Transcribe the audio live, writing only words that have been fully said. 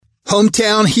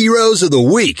Hometown Heroes of the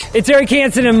Week. It's Eric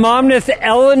Hansen in Monmouth,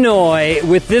 Illinois,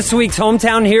 with this week's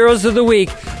Hometown Heroes of the Week,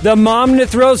 the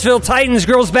Monmouth-Roseville Titans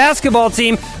girls basketball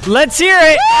team. Let's hear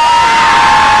it!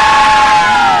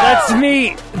 Let's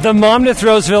meet the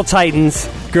Monmouth-Roseville Titans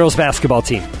girls basketball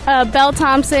team. Belle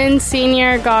Thompson,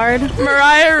 senior guard.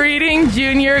 Mariah Reading,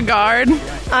 junior guard.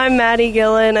 I'm Maddie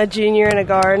Gillen, a junior and a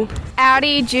guard.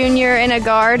 Addie, junior and a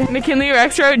guard. McKinley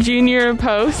Rexroth, junior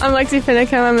post. I'm Lexi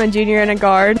Finicum, I'm a junior and a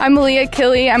guard. I'm Malia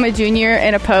Killey, I'm a junior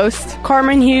and a post.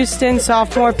 Carmen Houston,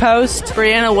 sophomore post.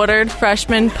 Brianna Woodard,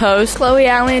 freshman post. Chloe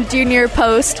Allen, junior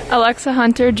post. Alexa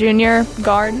Hunter, junior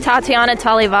guard. Tatiana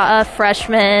Talivaa,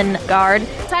 freshman guard.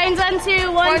 Titans on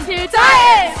 2, 1, 2,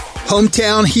 Titans!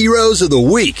 Hometown Heroes of the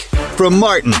Week. From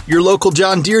Martin, your local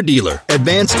John Deere dealer.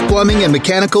 Advanced Plumbing and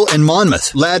Mechanical in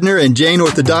Monmouth. Ladner and Jane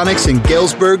Orthodontics in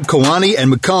Galesburg, Kewanee, and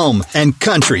Macomb. And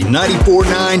Country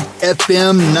 94.9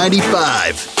 FM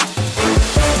 95.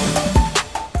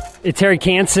 It's Eric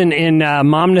Hansen in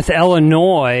Monmouth,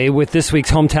 Illinois, with this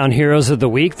week's Hometown Heroes of the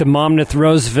Week, the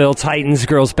Monmouth-Roseville Titans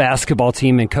girls basketball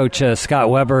team, and Coach Scott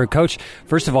Weber. Coach,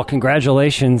 first of all,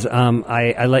 congratulations.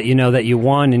 I let you know that you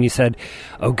won, and you said,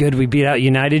 oh, good, we beat out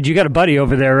United. You got a buddy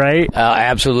over there, right?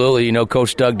 Absolutely. You know,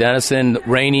 Coach Doug Dennison,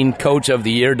 reigning Coach of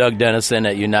the Year, Doug Dennison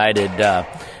at United.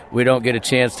 We don't get a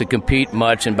chance to compete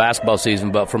much in basketball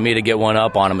season, but for me to get one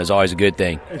up on him is always a good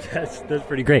thing. That's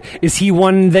pretty great. Is he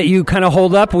one that you kind of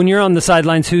hold up when you're on the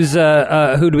sidelines? Who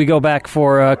do we go back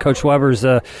for? Coach Weber's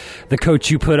the coach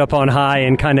you put up on high,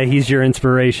 and kind of he's your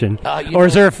inspiration. Or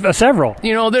is there several?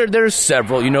 You know, there's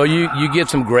several. You know, you get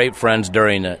some great friends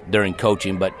during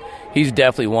coaching, but he's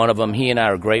definitely one of them. He and I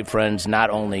are great friends, not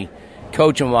only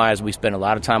coaching-wise. We spend a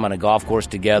lot of time on a golf course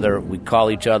together. We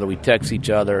call each other. We text each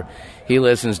other. He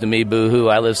listens to me boo-hoo.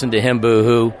 I listen to him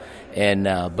boo-hoo.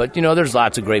 But, you know, there's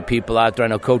lots of great people out there. I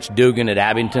know Coach Dugan at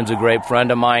Abington's a great friend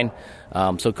of mine.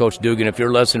 So, Coach Dugan, if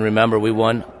you're listening, remember we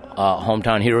won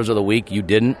Hometown Heroes of the Week. You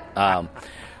didn't.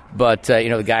 But you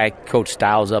know, the guy, Coach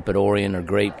Stiles up at Orion, are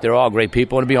great. They're all great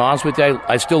people. And to be honest with you,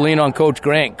 I still lean on Coach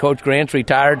Grant. Coach Grant's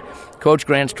retired. Coach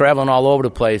Grant's traveling all over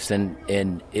the place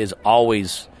and is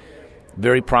always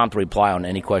very prompt to reply on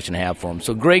any question I have for him.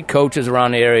 So great coaches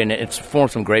around the area, and it's formed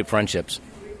some great friendships.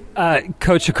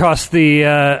 Coach, across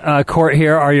the court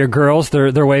here are your girls.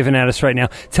 They're waving at us right now.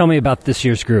 Tell me about this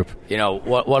year's group. You know,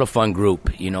 what a fun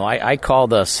group. You know, I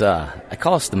call us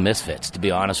the Misfits, to be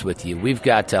honest with you. We've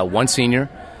got one senior.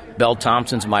 Belle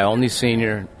Thompson's my only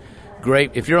senior.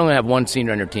 Great. If you only have one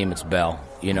senior on your team, it's Belle.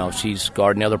 You know, she's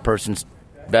guarding the other person's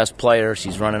best player.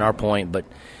 She's running our point. But,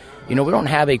 you know, we don't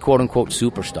have a quote-unquote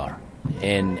superstar.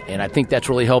 And I think that's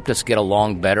really helped us get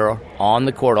along better on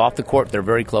the court. Off the court, they're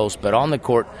very close. But on the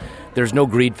court, there's no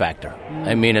greed factor.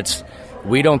 I mean,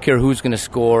 we don't care who's going to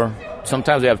score.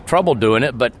 Sometimes we have trouble doing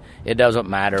it, but it doesn't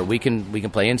matter. We can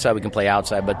play inside, we can play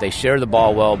outside, but they share the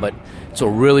ball well. But it's a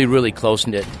really, really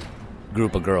close-knit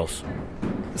group of girls.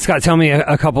 Scott, tell me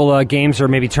a couple games or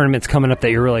maybe tournaments coming up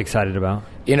that you're really excited about.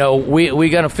 You know, we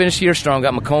got to finish the year strong.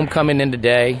 Got Macomb coming in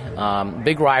today.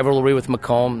 Big rivalry with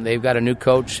Macomb. They've got a new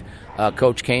coach.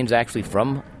 Coach Kane's actually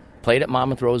played at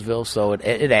Monmouth-Roseville, so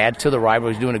it adds to the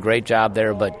rivalry. He's doing a great job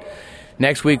there. But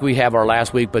next week we have our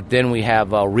last week, but then we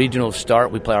have a regional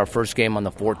start. We play our first game on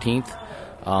the 14th.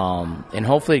 And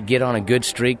hopefully get on a good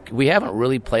streak. We haven't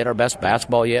really played our best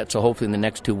basketball yet, so hopefully in the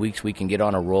next 2 weeks we can get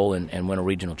on a roll and win a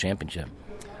regional championship.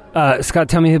 Scott,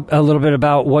 tell me a little bit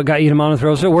about what got you to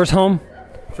Monmouth-Roseville. Where's home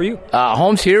for you?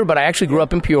 Home's here, but I actually grew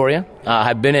up in Peoria.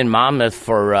 I've been in Monmouth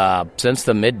since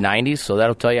the mid-'90s, so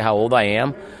that'll tell you how old I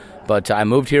am. But I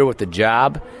moved here with a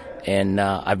job, and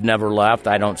I've never left.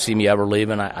 I don't see me ever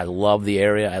leaving. I love the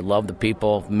area. I love the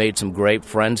people. Made some great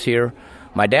friends here.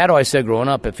 My dad always said growing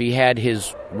up, if he had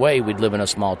his way, we'd live in a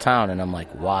small town. And I'm like,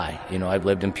 why? You know, I've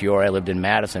lived in Peoria, I lived in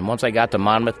Madison. Once I got to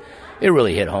Monmouth, it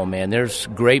really hit home, man. There's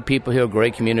great people here,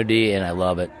 great community, and I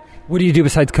love it. What do you do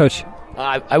besides coach?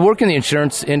 I work in the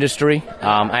insurance industry.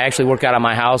 I actually work out of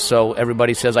my house, so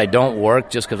everybody says I don't work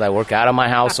just because I work out of my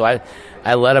house. So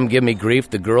I let them give me grief.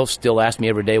 The girls still ask me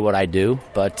every day what I do.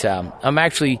 But I'm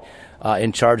actually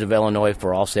in charge of Illinois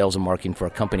for all sales and marketing for a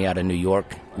company out of New York.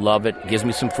 Love it. Gives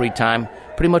me some free time.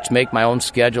 Pretty much make my own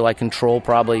schedule. I control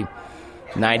probably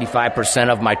 95%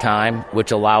 of my time,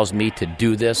 which allows me to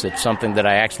do this. It's something that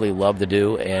I actually love to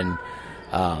do, and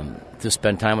to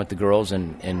spend time with the girls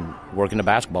and work in the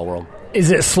basketball world. Are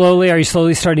you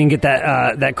slowly starting to get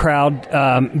that crowd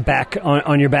back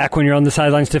on your back when you're on the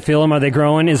sidelines to feel them? Are they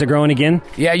growing? Is it growing again?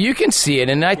 Yeah, you can see it,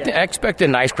 and I expect a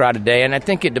nice crowd today, and I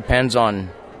think it depends on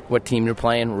what team you're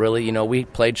playing, really. You know, we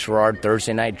played Sherrard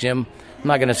Thursday night. Jim I'm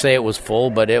not going to say it was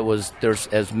full, but there's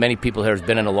as many people here as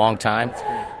been in a long time.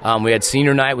 We had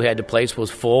senior night. The place was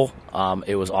full.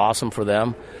 It was awesome for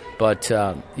them. But,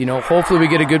 hopefully we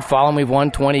get a good following. We've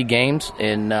won 20 games,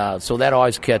 and so that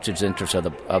always catches interest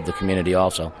of the community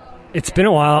also. It's been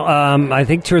a while, I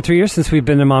think 2 or 3 years since we've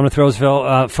been to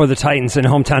Monmouth-Roseville for the Titans and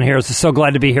Hometown Heroes. So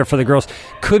glad to be here for the girls.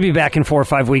 Could be back in 4 or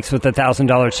 5 weeks with a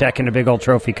 $1,000 check and a big old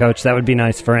trophy, Coach. That would be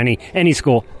nice for any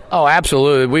school. Oh,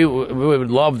 absolutely. We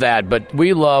would love that, but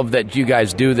we love that you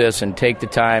guys do this and take the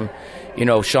time.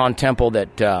 Sean Temple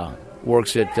that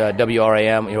works at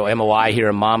WRAM, MOI here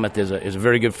in Monmouth is a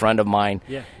very good friend of mine.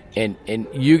 Yeah. And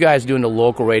you guys doing the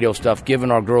local radio stuff,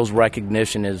 giving our girls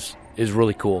recognition is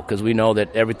really cool because we know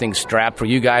that everything's strapped for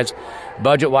you guys,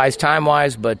 budget-wise,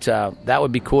 time-wise, but that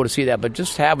would be cool to see that. But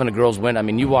just having the girls win, I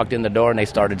mean, you walked in the door and they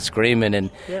started screaming,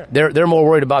 and they're more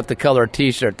worried about the color of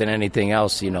T-shirt than anything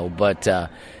else, But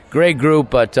great group,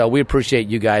 but we appreciate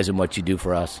you guys and what you do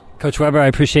for us. Coach Weber, I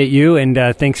appreciate you, and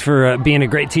thanks for being a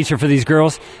great teacher for these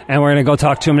girls. And we're going to go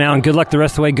talk to them now, and good luck the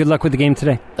rest of the way. Good luck with the game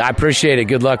today. I appreciate it.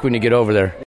 Good luck when you get over there.